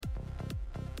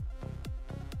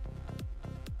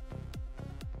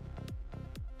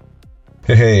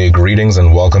Hey, greetings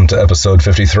and welcome to episode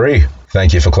 53.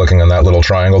 Thank you for clicking on that little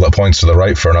triangle that points to the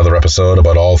right for another episode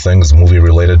about all things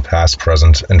movie-related, past,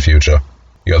 present, and future.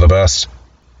 You're the best.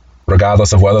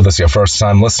 Regardless of whether this is your first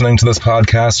time listening to this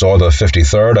podcast or the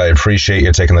 53rd, I appreciate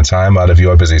you taking the time out of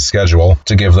your busy schedule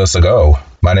to give this a go.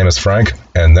 My name is Frank,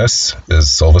 and this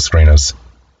is Silver Screeners.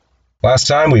 Last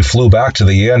time we flew back to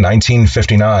the year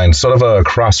 1959, sort of a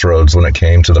crossroads when it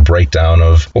came to the breakdown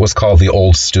of what was called the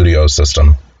old studio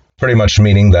system. Pretty much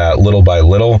meaning that little by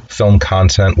little, film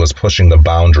content was pushing the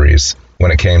boundaries when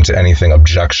it came to anything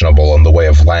objectionable in the way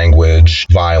of language,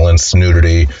 violence,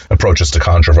 nudity, approaches to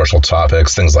controversial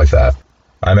topics, things like that.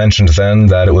 I mentioned then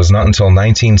that it was not until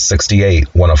 1968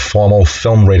 when a formal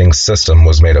film rating system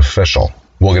was made official.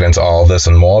 We'll get into all of this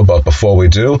and more, but before we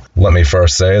do, let me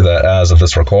first say that as of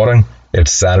this recording,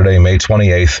 it's Saturday, May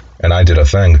 28th, and I did a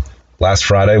thing. Last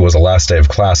Friday was the last day of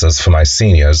classes for my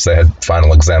seniors. They had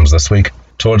final exams this week.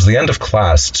 Towards the end of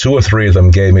class, 2 or 3 of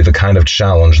them gave me the kind of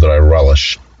challenge that I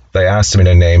relish. They asked me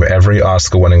to name every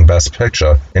Oscar-winning Best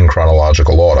Picture in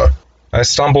chronological order. I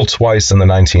stumbled twice in the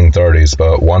 1930s,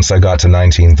 but once I got to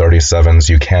 1937's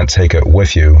You Can't Take It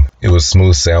With You, it was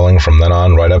smooth sailing from then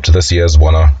on right up to this year's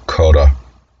winner, Coda.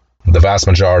 The vast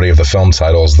majority of the film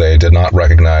titles they did not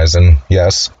recognize, and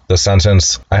yes, the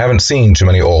sentence, "I haven't seen too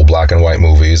many old black and white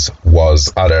movies,"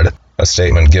 was uttered, a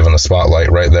statement given the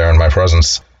spotlight right there in my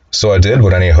presence. So I did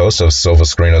what any host of Silver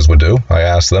Screeners would do. I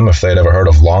asked them if they'd ever heard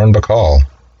of Lauren Bacall.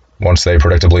 Once they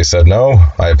predictably said no,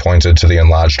 I pointed to the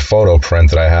enlarged photo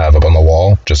print that I have up on the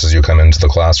wall, just as you come into the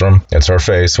classroom. It's her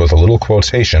face with a little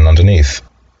quotation underneath.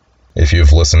 If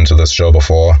you've listened to this show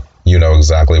before, you know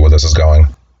exactly where this is going.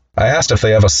 I asked if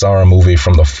they ever saw a movie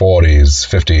from the 40s,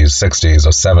 50s, 60s,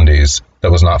 or 70s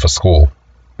that was not for school,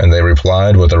 and they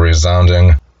replied with a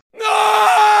resounding,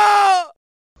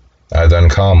 I then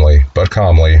calmly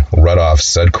read off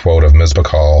said quote of Ms.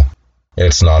 Bacall.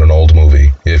 It's not an old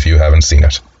movie, if you haven't seen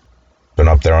it. Been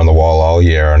up there on the wall all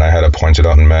year, and I had it pointed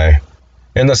out in May.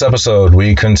 In this episode,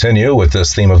 we continue with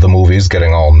this theme of the movies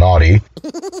getting all naughty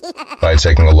by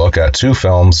taking a look at 2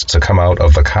 films to come out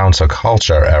of the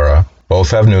counterculture era.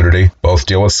 Both have nudity, both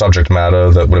deal with subject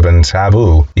matter that would have been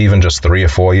taboo even just 3 or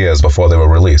 4 years before they were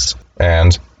released,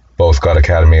 and both got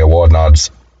Academy Award nods.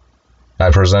 I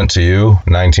present to you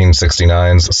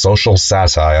 1969's social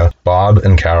satire Bob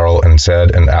and Carol and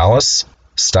Ted and Alice,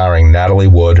 starring Natalie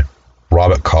Wood,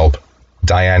 Robert Culp,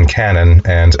 Diane Cannon,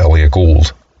 and Elliot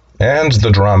Gould, and the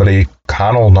dramedy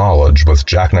Carnal Knowledge with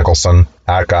Jack Nicholson,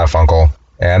 Art Garfunkel,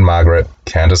 Anne Margaret,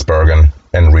 Candice Bergen,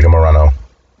 and Rita Moreno.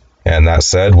 And that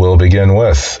said, we'll begin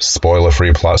with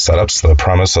spoiler-free plot setups, the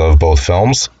premise of both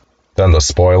films, then the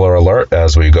spoiler alert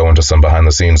as we go into some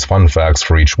behind-the-scenes fun facts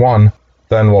for each one.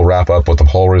 Then we'll wrap up with the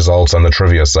poll results and the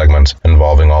trivia segment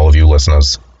involving all of you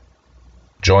listeners.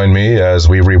 Join me as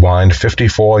we rewind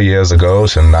 54 years ago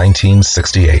to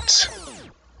 1968.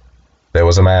 There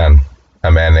was a man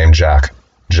named Jack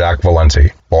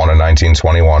Valenti, born in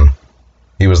 1921.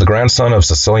 He was the grandson of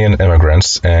Sicilian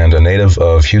immigrants and a native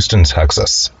of Houston,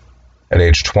 Texas. At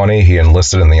age 20, he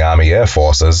enlisted in the Army Air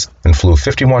Forces and flew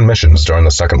 51 missions during the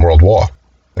Second World War,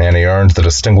 and he earned the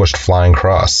Distinguished Flying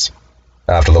Cross.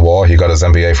 After the war, he got his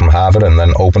MBA from Harvard and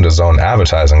then opened his own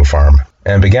advertising firm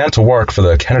and began to work for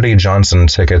the Kennedy Johnson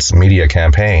Tickets media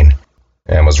campaign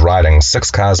and was riding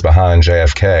 6 cars behind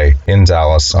JFK in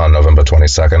Dallas on November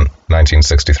 22,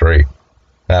 1963.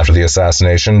 After the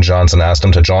assassination, Johnson asked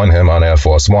him to join him on Air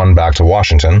Force One back to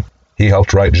Washington. He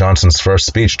helped write Johnson's first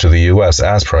speech to the U.S.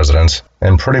 as president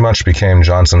and pretty much became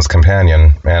Johnson's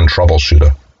companion and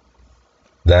troubleshooter.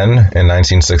 Then, in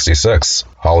 1966,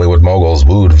 Hollywood moguls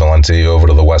wooed Valenti over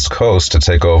to the West Coast to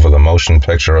take over the Motion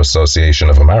Picture Association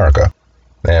of America.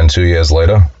 And 2 years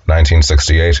later,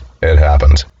 1968, it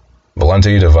happened.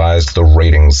 Valenti devised the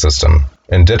rating system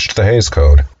and ditched the Hays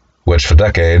Code, which for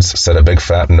decades said a big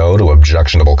fat no to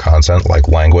objectionable content like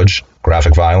language,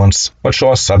 graphic violence,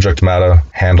 mature subject matter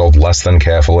handled less than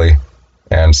carefully,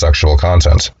 and sexual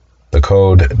content. The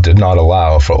code did not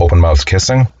allow for open-mouthed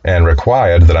kissing and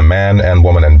required that a man and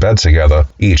woman in bed together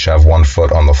each have 1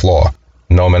 foot on the floor.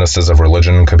 No ministers of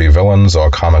religion could be villains or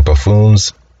comic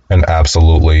buffoons, and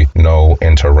absolutely no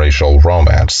interracial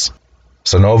romance.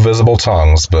 So no visible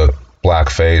tongues, but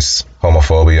blackface,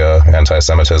 homophobia,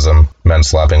 anti-Semitism, men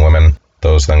slapping women,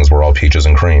 those things were all peaches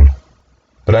and cream.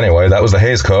 But anyway, that was the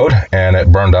Hays Code, and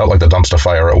it burned out like the dumpster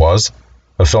fire it was.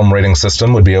 A film rating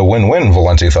system would be a win-win,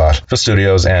 Valenti thought, for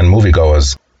studios and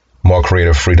moviegoers. More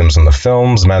creative freedoms in the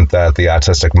films meant that the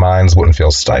artistic minds wouldn't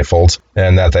feel stifled,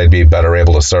 and that they'd be better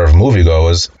able to serve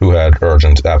moviegoers who had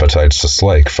urgent appetites to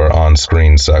slake for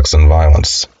on-screen sex and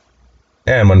violence.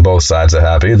 And when both sides are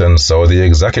happy, then so are the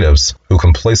executives, who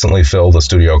complacently fill the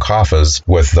studio coffers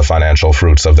with the financial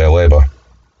fruits of their labor.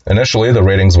 Initially, the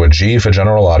ratings were G for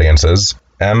general audiences,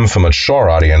 M for mature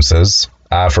audiences,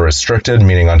 R for restricted,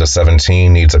 meaning under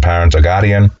 17 needs a parent or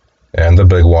guardian, and the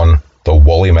big one, the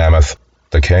woolly mammoth,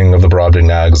 the king of the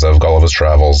Brobdingnags of Gulliver's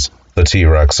Travels, the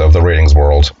T-Rex of the ratings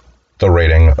world, the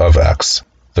rating of X,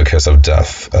 the kiss of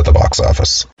death at the box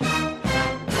office.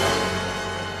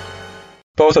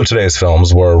 Both of today's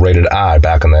films were rated I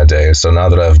back in their day, so now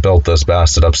that I've built this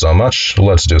bastard up so much,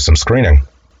 let's do some screening.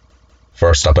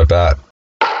 First up at bat,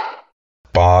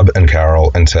 Bob and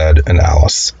Carol and Ted and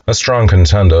Alice. A strong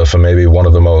contender for maybe one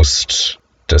of the most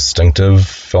distinctive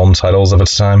film titles of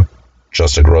its time.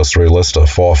 Just a grocery list of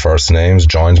 4 first names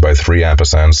joined by 3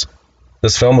 ampersands.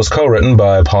 This film was co-written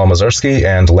by Paul Mazursky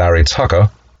and Larry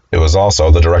Tucker. It was also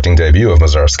the directing debut of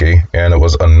Mazursky, and it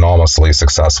was enormously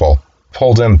successful.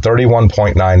 Pulled in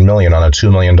 $31.9 million on a $2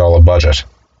 million budget.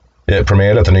 It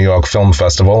premiered at the New York Film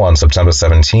Festival on September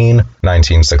 17,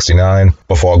 1969,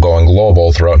 before going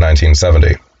global throughout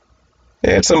 1970.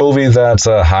 It's a movie that's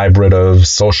a hybrid of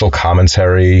social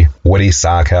commentary, witty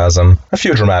sarcasm, a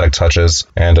few dramatic touches,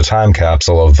 and a time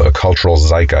capsule of the cultural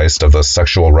zeitgeist of the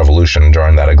sexual revolution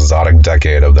during that exotic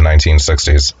decade of the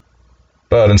 1960s.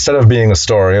 But instead of being a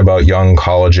story about young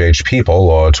college-age people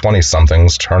or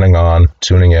 20-somethings turning on,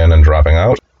 tuning in, and dropping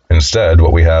out, instead,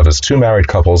 what we have is 2 married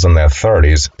couples in their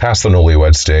 30s, past the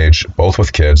newlywed stage, both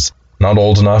with kids, not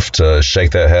old enough to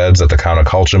shake their heads at the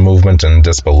counterculture movement in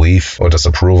disbelief or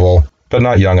disapproval, but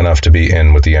not young enough to be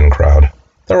in with the in crowd.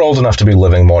 They're old enough to be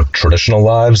living more traditional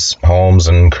lives, homes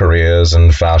and careers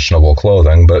and fashionable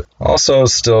clothing, but also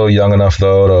still young enough,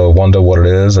 though, to wonder what it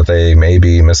is that they may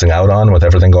be missing out on with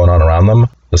everything going on around them.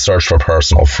 The search for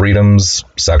personal freedoms,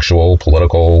 sexual,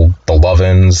 political, the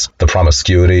love-ins, the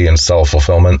promiscuity and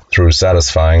self-fulfillment through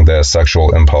satisfying their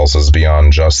sexual impulses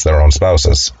beyond just their own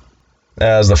spouses.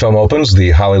 As the film opens,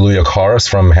 the Hallelujah chorus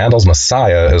from Handel's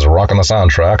Messiah is rocking the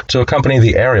soundtrack to accompany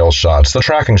the aerial shots, the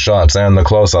tracking shots, and the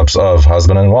close-ups of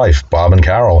husband and wife, Bob and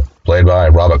Carol, played by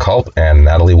Robert Culp and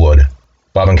Natalie Wood.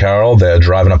 Bob and Carol, they're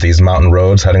driving up these mountain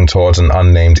roads heading towards an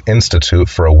unnamed institute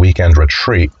for a weekend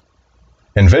retreat.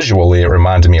 And visually, it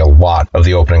reminded me a lot of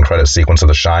the opening credit sequence of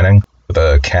The Shining, with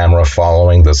a camera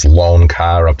following this lone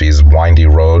car up these windy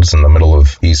roads in the middle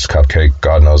of East Cupcake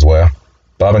God knows where.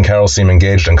 Bob and Carol seem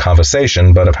engaged in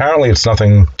conversation, but apparently it's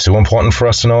nothing too important for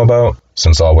us to know about,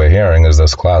 since all we're hearing is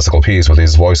this classical piece with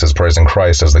these voices praising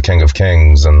Christ as the King of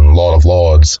Kings and Lord of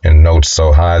Lords in notes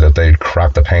so high that they'd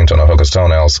crack the paint on a hooker's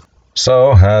toenails.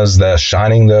 So, as they're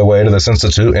shining their way to this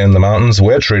institute in the mountains,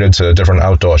 we're treated to different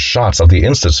outdoor shots of the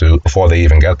institute before they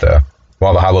even get there.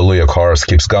 While the Hallelujah chorus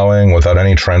keeps going, without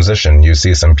any transition, you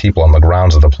see some people on the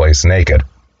grounds of the place naked.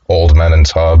 Old men in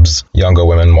tubs, younger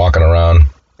women walking around,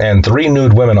 and 3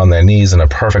 nude women on their knees in a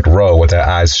perfect row with their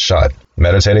eyes shut,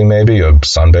 meditating maybe, or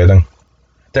sunbathing.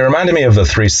 They reminded me of the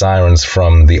 3 sirens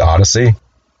from The Odyssey,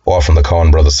 or from the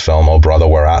Coen brothers film, Oh Brother,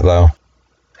 Where Art Thou?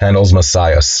 Handel's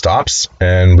Messiah stops,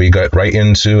 and we get right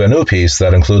into a new piece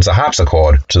that includes a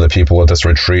harpsichord to the people at this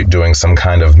retreat doing some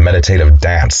kind of meditative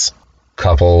dance.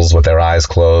 Couples with their eyes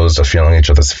closed are feeling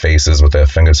each other's faces with their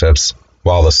fingertips,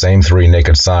 while the same 3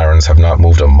 naked sirens have not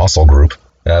moved a muscle group,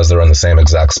 as they're in the same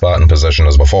exact spot and position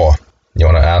as before. You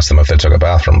want to ask them if they took a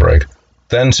bathroom break.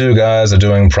 Then 2 guys are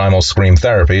doing primal scream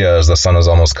therapy as the sun is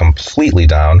almost completely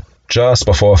down, just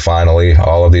before finally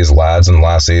all of these lads and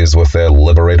lassies with their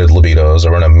liberated libidos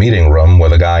are in a meeting room where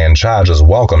the guy in charge is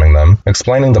welcoming them,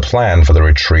 explaining the plan for the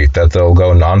retreat, that they'll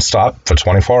go non-stop for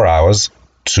 24 hours,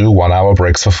 2 one-hour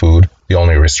breaks for food. The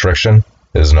only restriction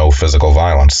is no physical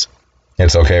violence.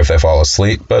 It's okay if they fall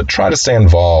asleep, but try to stay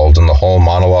involved, and the whole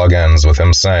monologue ends with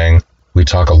him saying, "We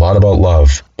talk a lot about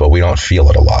love, but we don't feel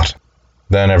it a lot."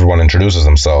 Then everyone introduces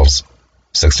themselves.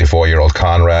 64-year-old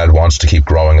Conrad wants to keep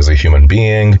growing as a human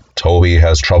being, Toby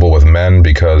has trouble with men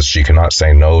because she cannot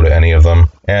say no to any of them,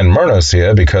 and Myrna's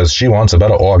here because she wants a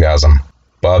better orgasm.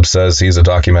 Bob says he's a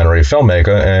documentary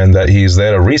filmmaker and that he's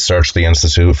there to research the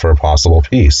Institute for possible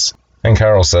peace, and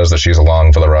Carol says that she's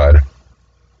along for the ride.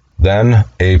 Then,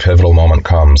 a pivotal moment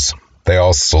comes. They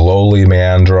all slowly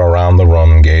meander around the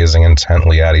room, gazing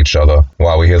intently at each other,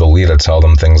 while we hear the leader tell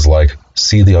them things like,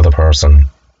 "See the other person.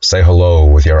 Say hello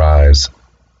with your eyes.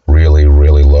 Really,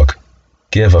 really look.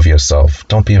 Give of yourself.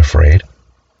 Don't be afraid."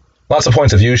 Lots of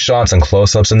points of view shots and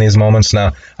close-ups in these moments.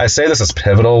 Now, I say this is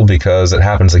pivotal because it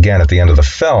happens again at the end of the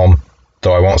film,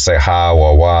 though I won't say how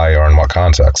or why or in what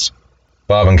context.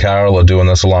 Bob and Carol are doing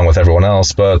this along with everyone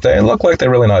else, but they look like they're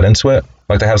really not into it.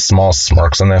 Like they have small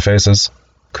smirks on their faces.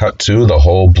 Cut to the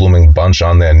whole blooming bunch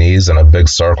on their knees in a big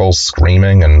circle,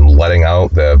 screaming and letting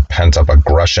out their pent-up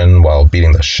aggression while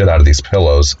beating the shit out of these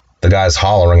pillows. The guy's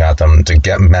hollering at them to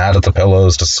get mad at the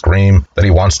pillows, to scream that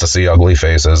he wants to see ugly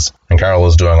faces, and Carol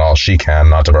is doing all she can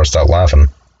not to burst out laughing.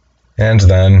 And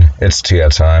then it's tear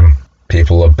time.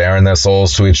 People are baring their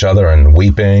souls to each other and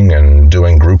weeping and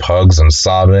doing group hugs and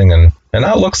sobbing, and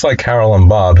now it looks like Carol and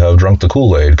Bob have drunk the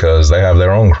Kool-Aid because they have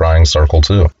their own crying circle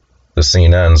too. The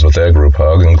scene ends with their group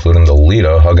hug, including the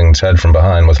leader hugging Ted from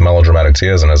behind with melodramatic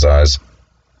tears in his eyes.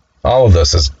 All of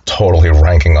this is totally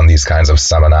ranking on these kinds of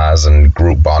seminars and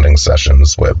group bonding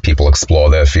sessions where people explore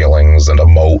their feelings and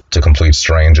emote to complete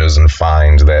strangers and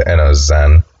find their inner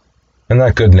zen. And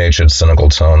that good-natured, cynical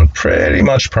tone pretty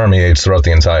much permeates throughout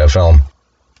the entire film.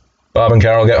 Bob and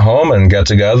Carol get home and get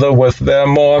together with their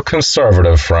more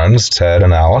conservative friends, Ted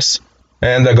and Alice.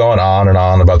 And they're going on and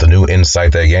on about the new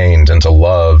insight they gained into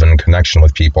love and connection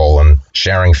with people and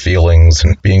sharing feelings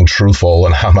and being truthful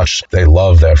and how much they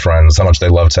love their friends, how much they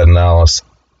love Ted and Alice.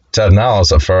 Ted and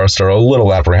Alice at first are a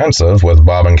little apprehensive with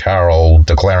Bob and Carol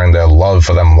declaring their love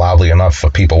for them loudly enough for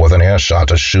people within earshot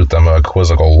to shoot them a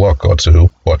quizzical look or 2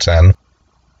 or 10.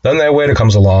 Then their waiter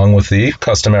comes along with the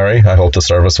customary, "I hope the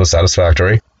service was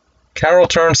satisfactory." Carol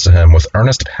turns to him with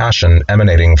earnest passion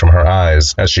emanating from her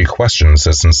eyes as she questions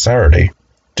his sincerity.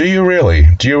 Do you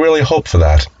really hope for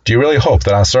that? Do you really hope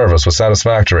that our service was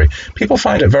satisfactory? People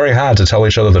find it very hard to tell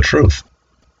each other the truth."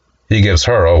 He gives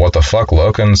her a what the fuck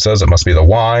look and says it must be the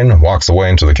wine, walks away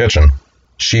into the kitchen.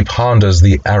 She ponders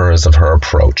the errors of her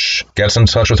approach, gets in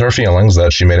touch with her feelings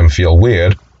that she made him feel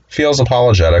weird, feels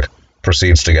apologetic,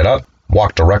 proceeds to get up,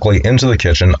 walk directly into the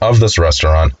kitchen of this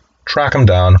restaurant, track him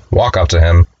down, walk up to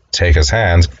him, take his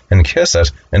hand, and kiss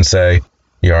it, and say,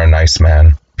 "You're a nice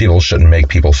man. People shouldn't make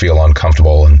people feel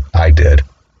uncomfortable, and I did."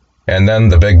 And then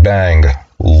the big bang,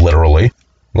 literally.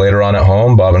 Later on at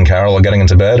home, Bob and Carol are getting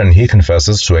into bed, and he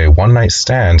confesses to a one-night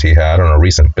stand he had on a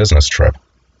recent business trip.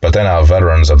 But they're now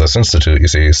veterans of this institute, you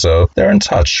see, so they're in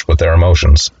touch with their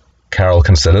emotions. Carol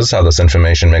considers how this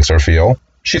information makes her feel.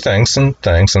 She thinks, and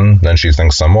then she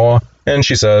thinks some more, and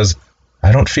she says,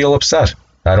 "I don't feel upset.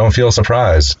 I don't feel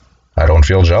surprised. I don't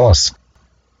feel jealous."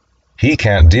 He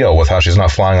can't deal with how she's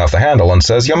not flying off the handle and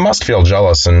says, "You must feel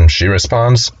jealous," and she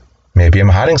responds, "Maybe I'm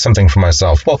hiding something from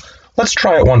myself. Well, let's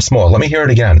try it once more. Let me hear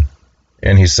it again."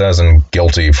 And he says in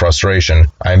guilty frustration,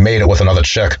 "I made it with another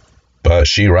chick." But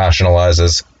she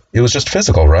rationalizes, "It was just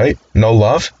physical, right? No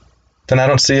love? Then I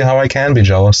don't see how I can be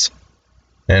jealous."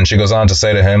 And she goes on to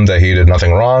say to him that he did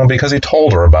nothing wrong because he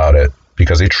told her about it,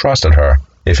 because he trusted her.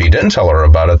 If he didn't tell her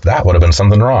about it, that would have been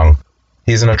something wrong.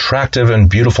 He's an attractive and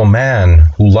beautiful man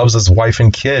who loves his wife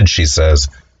and kid, she says,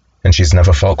 and she's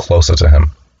never felt closer to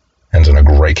him. And in a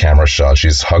great camera shot,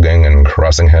 she's hugging and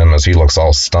caressing him as he looks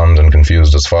all stunned and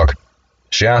confused as fuck.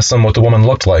 She asks him what the woman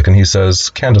looked like, and he says,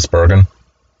 "Candace Bergen."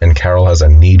 And Carol has a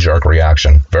knee-jerk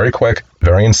reaction. Very quick,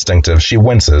 very instinctive. She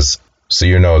winces, so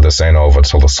you know this ain't over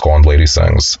till the scorned lady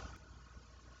sings.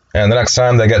 And the next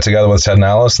time they get together with Ted and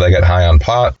Alice, they get high on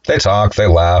pot. They talk, they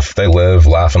laugh, they live,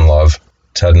 laugh, and love.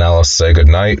 Ted and Alice say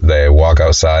goodnight, they walk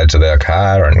outside to their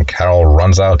car, and Carol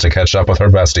runs out to catch up with her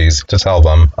besties to tell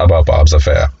them about Bob's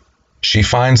affair. She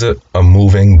finds it a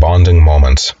moving, bonding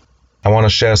moment. "I want to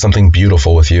share something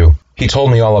beautiful with you. He told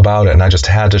me all about it, and I just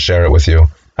had to share it with you.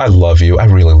 I love you. I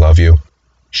really love you."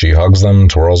 She hugs them,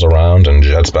 twirls around, and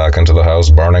jets back into the house,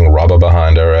 burning rubber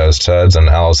behind her as Ted's and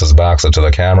Alice's backs are to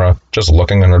the camera, just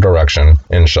looking in her direction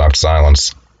in shocked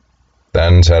silence.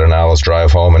 Then Ted and Alice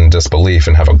drive home in disbelief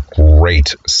and have a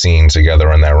great scene together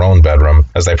in their own bedroom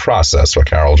as they process what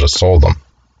Carol just told them.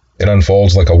 It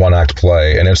unfolds like a one-act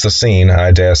play, and it's the scene,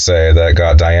 I dare say, that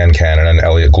got Diane Cannon and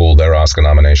Elliot Gould their Oscar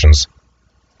nominations.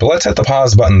 But let's hit the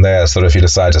pause button there so that if you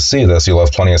decide to see this, you'll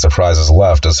have plenty of surprises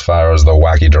left as far as the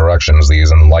wacky directions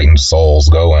these enlightened souls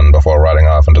go in before riding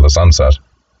off into the sunset.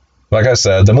 Like I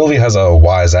said, the movie has a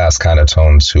wise-ass kind of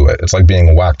tone to it. It's like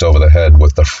being whacked over the head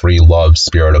with the free love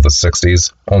spirit of the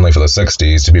 60s, only for the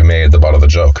 60s to be made the butt of the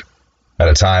joke. At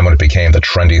a time when it became the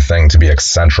trendy thing to be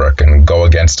eccentric and go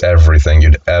against everything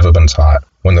you'd ever been taught,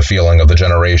 when the feeling of the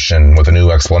generation with a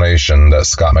new explanation that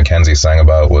Scott McKenzie sang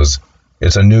about was,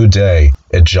 "It's a new day,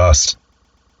 adjust."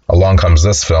 Along comes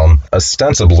this film,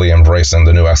 ostensibly embracing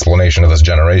the new explanation of this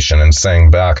generation and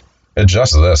saying back,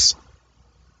 "Adjust this."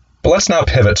 But let's now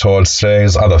pivot towards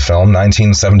today's other film,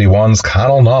 1971's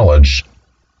Carnal Knowledge.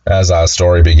 As our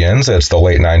story begins, it's the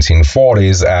late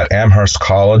 1940s at Amherst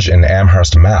College in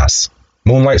Amherst, Mass.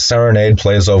 Moonlight Serenade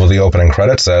plays over the opening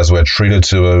credits as we're treated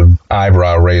to an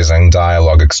eyebrow-raising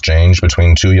dialogue exchange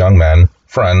between two young men,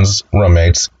 friends,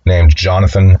 roommates, named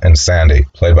Jonathan and Sandy,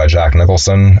 played by Jack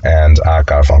Nicholson and Art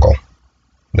Garfunkel.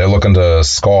 They're looking to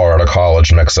score at a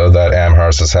college mixer that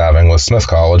Amherst is having with Smith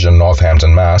College in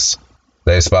Northampton, Mass.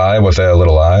 They spy with their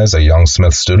little eyes a young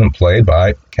Smith student played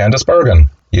by Candice Bergen,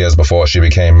 years before she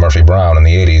became Murphy Brown in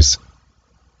the 80s.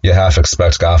 You half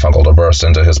expect Garfunkel to burst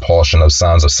into his portion of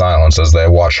Sounds of Silence as they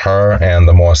watch her and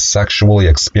the more sexually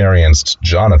experienced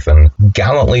Jonathan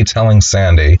gallantly telling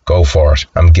Sandy, "Go for it,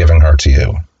 I'm giving her to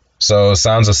you." So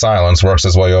Sounds of Silence works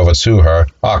his way over to her,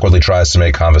 awkwardly tries to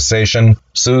make conversation.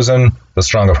 Susan, the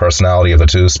stronger personality of the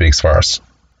two, speaks first.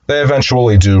 They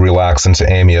eventually do relax into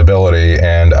amiability,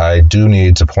 and I do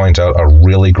need to point out a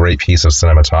really great piece of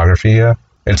cinematography here.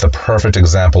 It's the perfect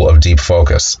example of deep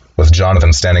focus, with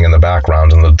Jonathan standing in the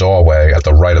background in the doorway at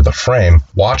the right of the frame,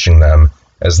 watching them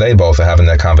as they both are having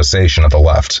their conversation at the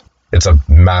left. It's a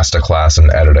masterclass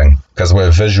in editing, because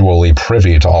we're visually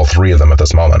privy to all three of them at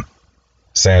this moment.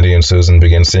 Sandy and Susan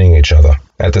begin seeing each other.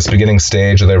 At this beginning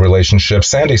stage of their relationship,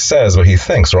 Sandy says what he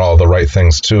thinks are all the right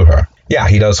things to her. Yeah,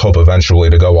 he does hope eventually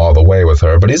to go all the way with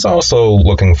her, but he's also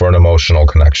looking for an emotional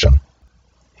connection.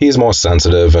 He's more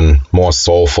sensitive and more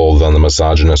soulful than the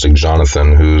misogynistic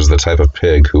Jonathan, who's the type of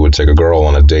pig who would take a girl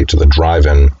on a date to the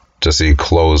drive-in to see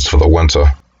Closed for the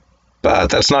winter. But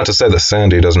that's not to say that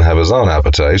Sandy doesn't have his own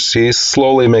appetites. He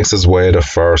slowly makes his way to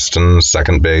first and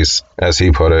second base, as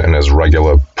he put it in his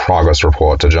regular progress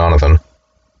report to Jonathan.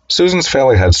 Susan's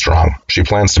fairly headstrong. She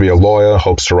plans to be a lawyer,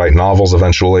 hopes to write novels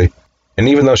eventually, and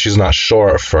even though she's not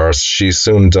sure at first, she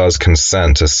soon does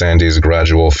consent to Sandy's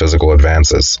gradual physical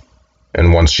advances.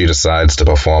 And once she decides to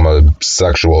perform a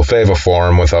sexual favor for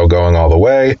him without going all the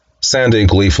way, Sandy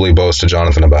gleefully boasts to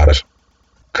Jonathan about it.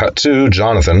 Cut to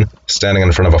Jonathan standing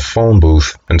in front of a phone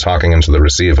booth and talking into the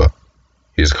receiver.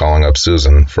 He's calling up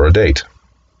Susan for a date.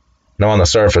 Now on the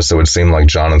surface, it would seem like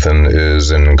Jonathan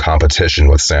is in competition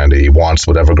with Sandy. He wants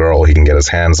whatever girl he can get his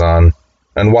hands on.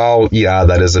 And while, yeah,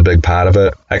 that is a big part of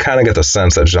it, I kind of get the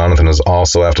sense that Jonathan is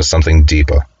also after something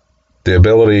deeper. The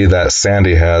ability that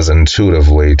Sandy has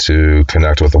intuitively to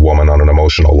connect with a woman on an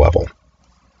emotional level.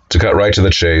 To cut right to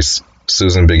the chase,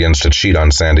 Susan begins to cheat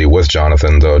on Sandy with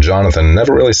Jonathan, though Jonathan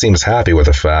never really seems happy with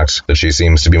the fact that she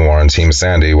seems to be more on Team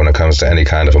Sandy when it comes to any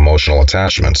kind of emotional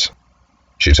attachment.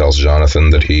 She tells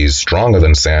Jonathan that he's stronger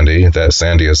than Sandy, that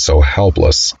Sandy is so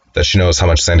helpless, that she knows how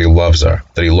much Sandy loves her,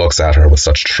 that he looks at her with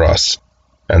such trust.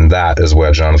 And that is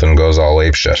where Jonathan goes all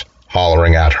apeshit,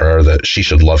 hollering at her that she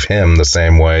should love him the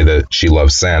same way that she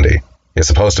loves Sandy. "You're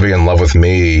supposed to be in love with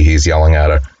me," he's yelling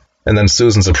at her. And then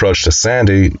Susan's approach to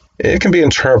Sandy, it can be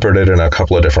interpreted in a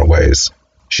couple of different ways.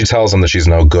 She tells him that she's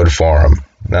no good for him.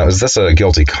 Now, is this a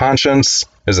guilty conscience?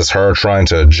 Is this her trying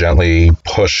to gently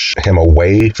push him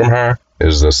away from her?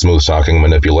 Is this smooth-talking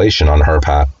manipulation on her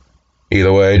part?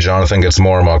 Either way, Jonathan gets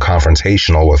more and more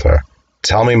confrontational with her.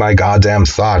 "Tell me my goddamn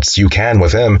thoughts, you can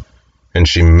with him." And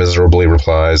she miserably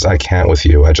replies, "I can't with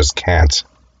you, I just can't."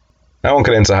 I won't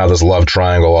get into how this love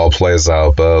triangle all plays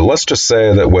out, but let's just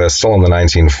say that we're still in the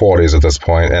 1940s at this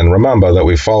point, and remember that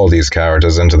we follow these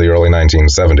characters into the early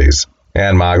 1970s.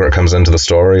 Anne-Margaret comes into the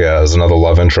story as another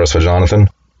love interest for Jonathan.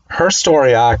 Her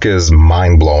story arc is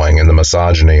mind-blowing in the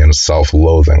misogyny and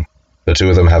self-loathing. The two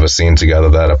of them have a scene together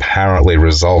that apparently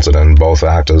resulted in both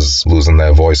actors losing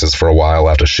their voices for a while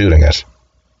after shooting it.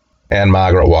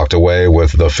 Anne-Margaret walked away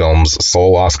with the film's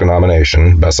sole Oscar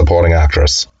nomination, Best Supporting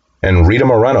Actress. And Rita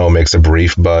Moreno makes a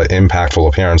brief but impactful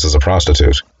appearance as a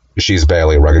prostitute. She's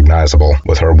barely recognizable,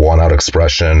 with her worn-out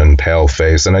expression and pale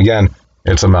face, and again,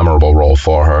 it's a memorable role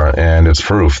for her, and it's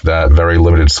proof that very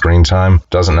limited screen time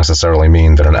doesn't necessarily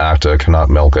mean that an actor cannot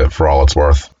milk it for all it's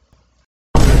worth.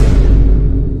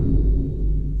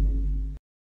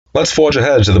 Let's forge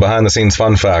ahead to the behind-the-scenes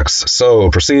fun facts, so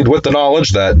proceed with the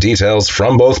knowledge that details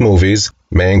from both movies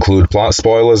may include plot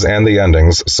spoilers and the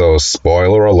endings, so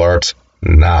spoiler alert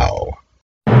now.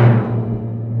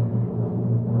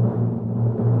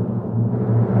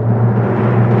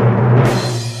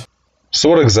 So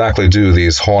what exactly do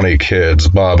these horny kids,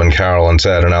 Bob and Carol and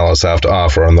Ted and Alice, have to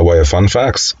offer in the way of fun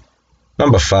facts?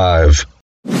 Number 5.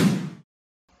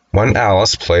 When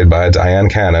Alice, played by Diane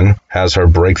Cannon, has her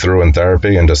breakthrough in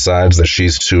therapy and decides that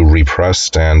she's too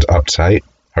repressed and uptight,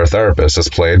 her therapist is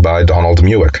played by Donald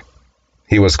Muick.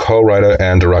 He was co-writer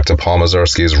and director Paul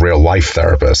Mazursky's real-life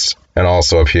therapist, and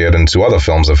also appeared in 2 other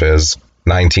films of his,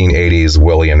 1980's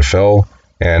Willie and Phil,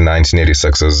 and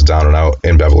 1986's Down and Out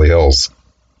in Beverly Hills.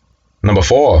 Number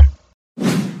 4.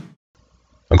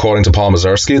 According to Paul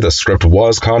Mazursky, the script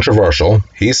was controversial.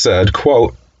 He said,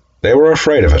 quote, "They were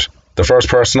afraid of it. The first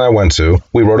person I went to,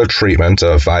 we wrote a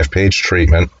 5-page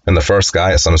treatment, and the first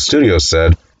guy at some studios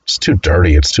said, 'It's too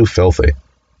dirty, it's too filthy.'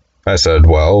 I said,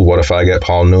 'Well, what if I get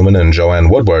Paul Newman and Joanne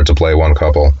Woodward to play one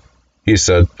couple?' He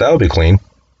said, 'That would be clean.'"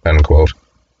 End quote.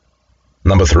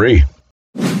 Number 3.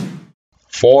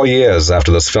 4 years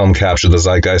after this film captured the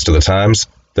zeitgeist of the times,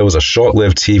 there was a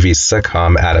short-lived TV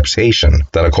sitcom adaptation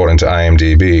that, according to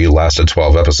IMDb, lasted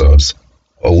 12 episodes.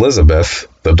 Elizabeth,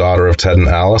 the daughter of Ted and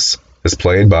Alice, is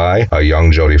played by a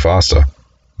young Jodie Foster.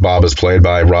 Bob is played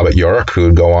by Robert Urich,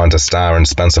 who'd go on to star in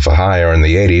Spencer for Hire in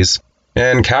the 80s.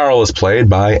 And Carol is played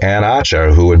by Anne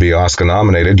Archer, who would be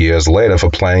Oscar-nominated years later for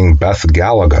playing Beth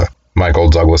Gallagher, Michael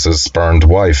Douglas's spurned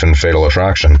wife in Fatal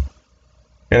Attraction.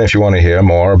 And if you want to hear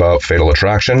more about Fatal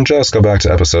Attraction, just go back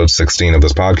to episode 16 of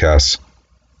this podcast.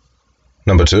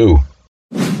 Number 2.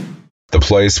 The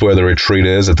place where the retreat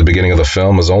is at the beginning of the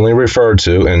film is only referred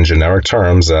to in generic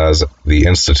terms as the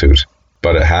Institute,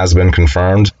 but it has been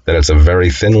confirmed that it's a very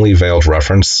thinly veiled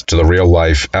reference to the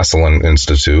real-life Esalen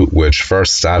Institute, which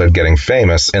first started getting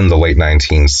famous in the late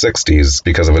 1960s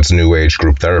because of its New Age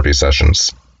group therapy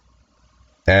sessions.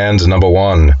 And number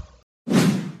 1.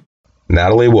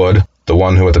 Natalie Wood, the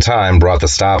one who at the time brought the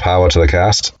star power to the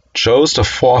cast, chose to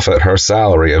forfeit her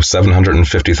salary of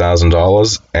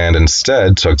 $750,000 and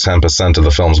instead took 10% of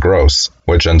the film's gross,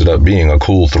 which ended up being a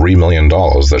cool $3 million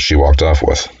that she walked off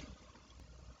with.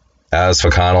 As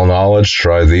for carnal knowledge,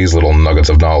 try these little nuggets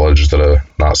of knowledge that are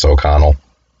not so carnal.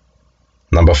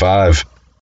 Number 5.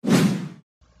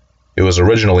 It was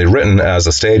originally written as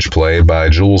a stage play by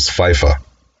Jules Feiffer,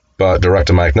 but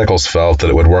director Mike Nichols felt that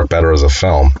it would work better as a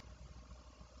film.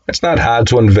 It's not hard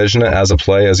to envision it as a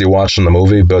play as you watch in the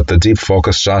movie, but the deep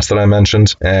focus shots that I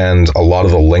mentioned, and a lot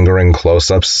of the lingering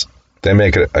close-ups, they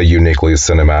make it a uniquely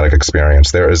cinematic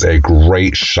experience. There is a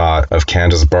great shot of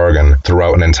Candice Bergen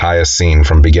throughout an entire scene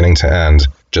from beginning to end,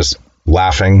 just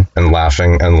laughing and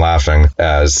laughing and laughing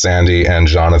as Sandy and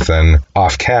Jonathan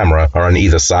off camera are on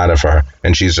either side of her,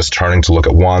 and she's just turning to look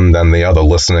at one, then the other,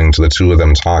 listening to the two of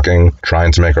them talking,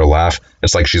 trying to make her laugh.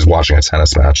 It's like she's watching a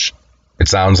tennis match. It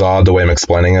sounds odd the way I'm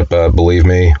explaining it, but believe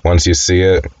me, once you see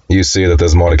it, you see that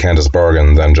there's more to Candice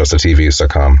Bergen than just a TV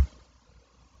sitcom.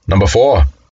 Number 4.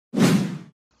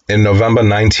 In November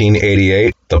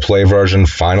 1988, the play version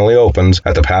finally opened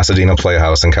at the Pasadena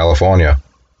Playhouse in California.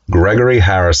 Gregory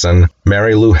Harrison,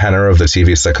 Mary Lou Henner of the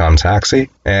TV sitcom Taxi,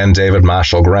 and David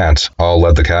Marshall Grant all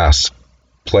led the cast.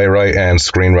 Playwright and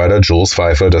screenwriter Jules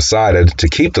Feiffer decided to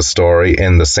keep the story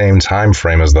in the same time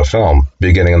frame as the film,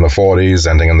 beginning in the 40s,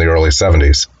 ending in the early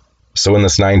 70s. So in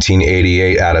this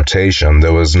 1988 adaptation,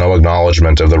 there was no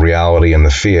acknowledgement of the reality and the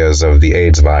fears of the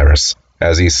AIDS virus.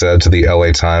 As he said to the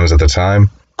LA Times at the time,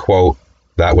 quote,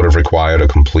 "That would have required a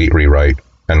complete rewrite,"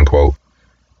 end quote.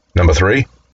 Number 3.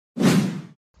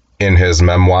 In his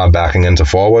memoir Backing Into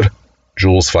Forward,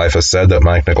 Jules Feiffer said that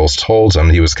Mike Nichols told him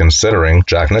he was considering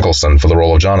Jack Nicholson for the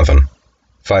role of Jonathan.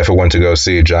 Feiffer went to go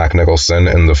see Jack Nicholson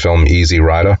in the film Easy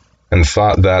Rider and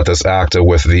thought that this actor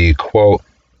with the, quote,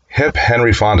 "hip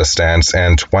Henry Fonda stance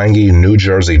and twangy New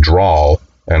Jersey drawl,"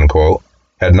 end quote,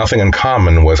 had nothing in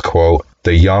common with, quote,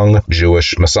 "the young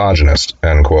Jewish misogynist,"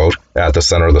 end quote, at the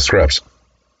center of the script.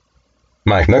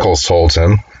 Mike Nichols told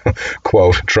him,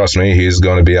 quote, "Trust me, he's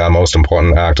going to be our most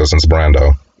important actor since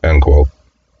Brando," end quote.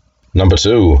 Number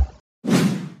 2.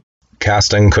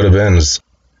 Casting could have beens.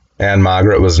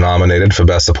 Ann-Margret was nominated for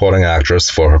Best Supporting Actress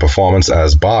for her performance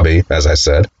as Bobby, as I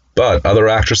said, but other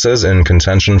actresses in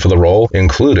contention for the role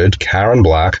included Karen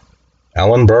Black,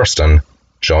 Ellen Burstyn,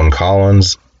 Joan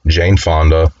Collins, Jane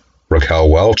Fonda, Raquel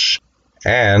Welch,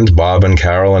 and Bob and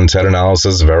Carol and Ted and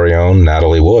Alice's very own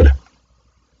Natalie Wood.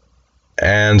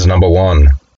 And number 1.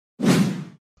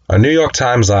 A New York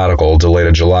Times article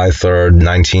dated July 3,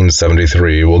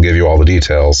 1973 will give you all the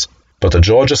details, but the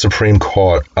Georgia Supreme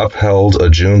Court upheld a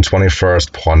June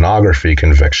 21st pornography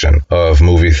conviction of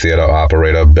movie theater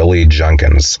operator Billy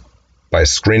Jenkins. By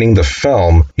screening the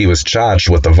film, he was charged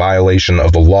with the violation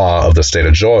of the law of the state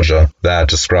of Georgia that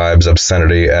describes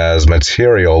obscenity as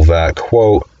material that,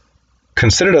 quote,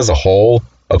 "considered as a whole,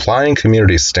 applying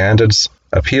community standards,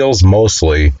 appeals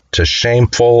mostly to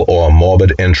shameful or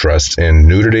morbid interest in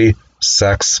nudity,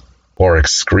 sex, or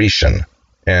excretion,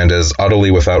 and is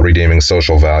utterly without redeeming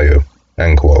social value,"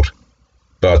 end quote.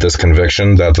 But this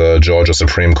conviction that the Georgia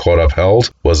Supreme Court upheld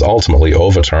was ultimately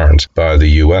overturned by the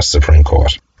U.S. Supreme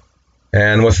Court.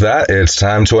 And with that, it's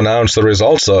time to announce the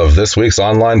results of this week's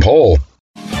online poll.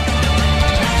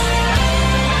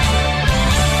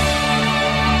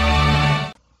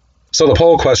 So the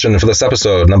poll question for this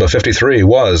episode, number 53,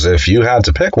 was, if you had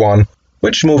to pick one,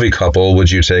 which movie couple would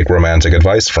you take romantic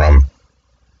advice from?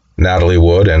 Natalie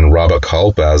Wood and Robert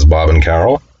Culp as Bob and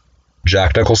Carol,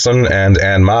 Jack Nicholson and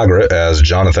Ann-Margret as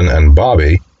Jonathan and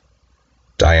Bobby,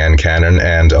 Diane Cannon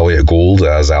and Elliot Gould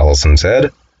as Alice and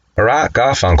Ted, or Art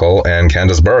Garfunkel and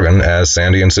Candice Bergen as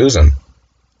Sandy and Susan.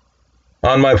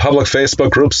 On my public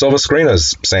Facebook group, Silver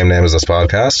Screeners, same name as this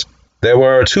podcast, there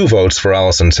were 2 votes for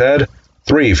Alice and Ted,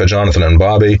 3 for Jonathan and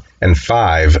Bobby, and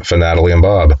 5 for Natalie and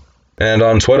Bob. And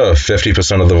on Twitter,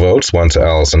 50% of the votes went to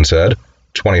Alice and Ted,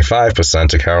 25%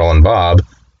 to Carol and Bob,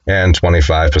 and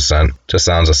 25% to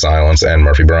Sounds of Silence and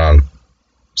Murphy Brown.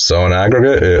 So in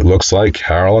aggregate, it looks like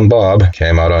Carol and Bob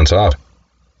came out on top.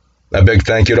 A big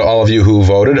thank you to all of you who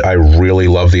voted. I really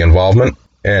love the involvement.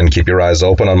 And keep your eyes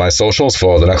open on my socials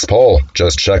for the next poll.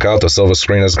 Just check out the Silver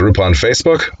Screeners group on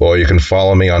Facebook, or you can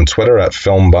follow me on Twitter at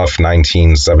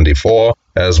FilmBuff1974,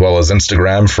 as well as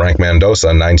Instagram,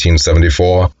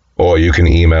 FrankMendoza1974, or you can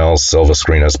email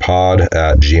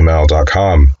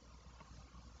silverscreenerspod@gmail.com.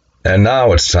 And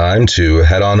now it's time to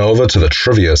head on over to the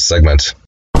trivia segment.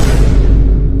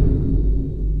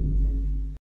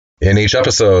 In each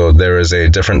episode, there is a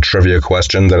different trivia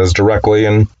question that is directly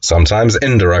and sometimes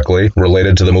indirectly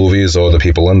related to the movies or the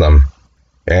people in them.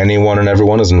 Anyone and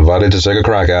everyone is invited to take a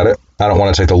crack at it. I don't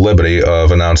want to take the liberty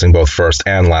of announcing both first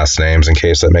and last names in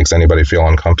case that makes anybody feel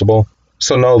uncomfortable.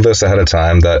 So know this ahead of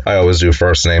time that I always do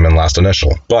first name and last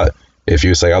initial. But if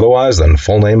you say otherwise, then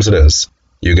full names it is.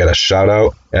 You get a shout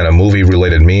out and a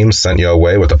movie-related meme sent your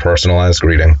way with a personalized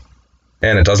greeting.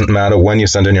 And it doesn't matter when you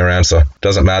send in your answer.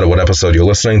 Doesn't matter what episode you're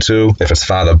listening to, if it's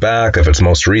farther back, if it's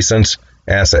most recent.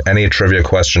 Answer any trivia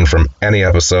question from any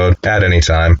episode at any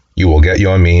time. You will get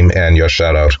your meme and your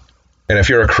shout out. And if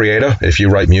you're a creator, if you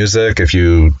write music, if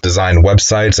you design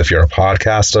websites, if you're a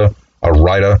podcaster, a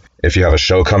writer, if you have a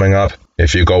show coming up,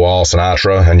 if you go all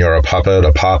Sinatra and you're a puppet,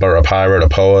 a pauper, a pirate, a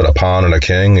poet, a pawn, and a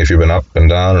king, if you've been up and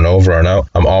down and over and out,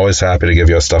 I'm always happy to give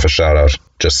your stuff a shout out.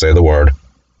 Just say the word.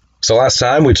 So last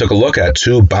time we took a look at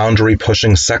 2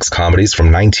 boundary-pushing sex comedies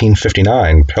from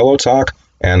 1959, Pillow Talk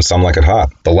and Some Like It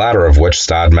Hot, the latter of which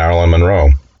starred Marilyn Monroe.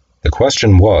 The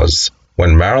question was,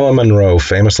 when Marilyn Monroe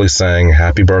famously sang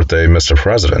Happy Birthday, Mr.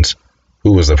 President,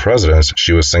 who was the president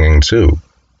she was singing to?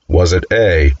 Was it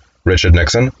A, Richard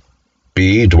Nixon,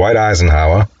 B, Dwight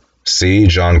Eisenhower, C,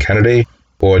 John Kennedy,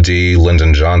 or D,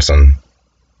 Lyndon Johnson?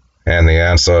 And the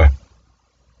answer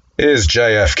is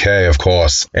JFK, of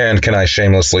course. And can I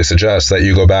shamelessly suggest that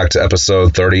you go back to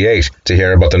episode 38 to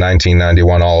hear about the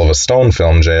 1991 Oliver Stone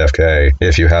film JFK,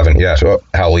 if you haven't yet. Or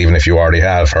hell, even if you already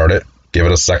have heard it, give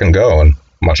it a second go, and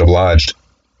much obliged.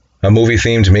 A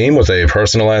movie-themed meme with a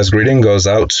personalized greeting goes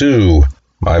out to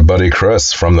my buddy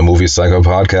Chris from the Movie Psycho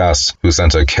podcast, who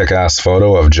sent a kick-ass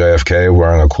photo of JFK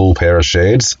wearing a cool pair of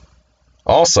shades.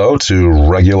 Also to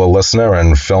regular listener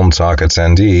and Film Talk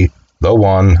attendee, the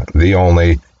one, the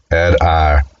only, Ed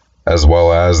R., as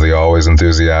well as the always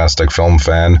enthusiastic film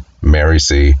fan, Mary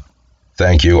C.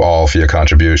 Thank you all for your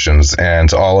contributions, and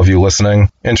to all of you listening,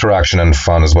 interaction and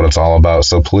fun is what it's all about,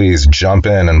 so please jump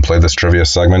in and play this trivia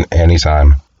segment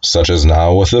anytime. Such as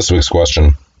now with this week's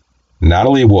question.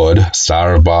 Natalie Wood,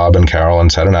 star of Bob and Carol and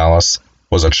Ted and Alice,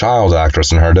 was a child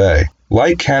actress in her day.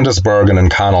 Like Candice Bergen in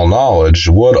Carnal Knowledge,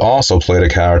 Wood also played a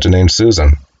character named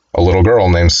Susan, a little girl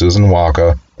named Susan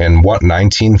Walker, in what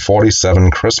 1947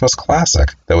 Christmas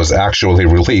classic that was actually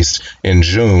released in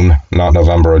June, not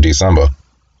November or December.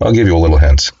 I'll give you a little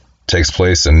hint. It takes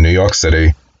place in New York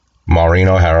City. Maureen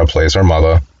O'Hara plays her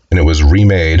mother, and it was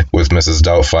remade with Mrs.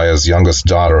 Doubtfire's youngest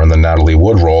daughter in the Natalie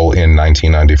Wood role in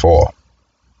 1994.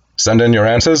 Send in your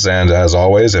answers, and as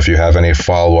always, if you have any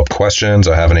follow-up questions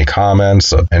or have any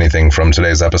comments or anything from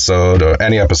today's episode or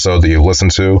any episode that you've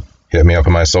listened to, hit me up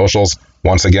on my socials.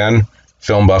 Once again,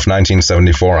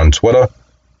 FilmBuff1974 on Twitter,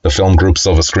 the film group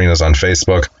Silver Screeners on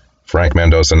Facebook, Frank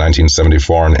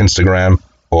Mendoza1974 on Instagram,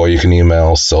 or you can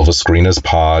email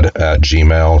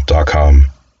silverscreenerspod@gmail.com.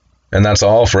 And that's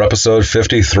all for episode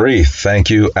 53. Thank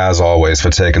you, as always,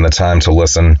 for taking the time to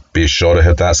listen. Be sure to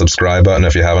hit that subscribe button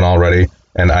if you haven't already,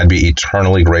 and I'd be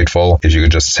eternally grateful if you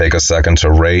could just take a second to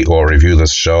rate or review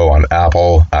this show on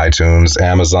Apple, iTunes,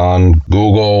 Amazon,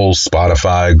 Google,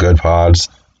 Spotify, Good Pods,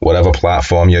 whatever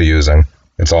platform you're using.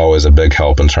 It's always a big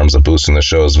help in terms of boosting the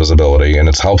show's visibility, and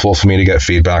it's helpful for me to get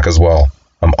feedback as well.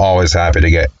 I'm always happy to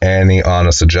get any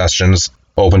honest suggestions,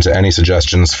 open to any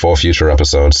suggestions for future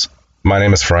episodes. My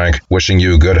name is Frank, wishing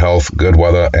you good health, good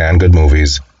weather, and good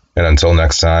movies. And until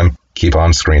next time, keep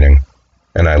on screening.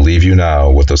 And I leave you now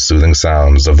with the soothing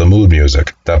sounds of the mood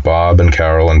music that Bob and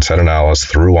Carol and Ted and Alice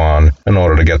threw on in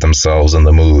order to get themselves in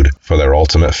the mood for their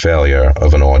ultimate failure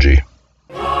of an orgy.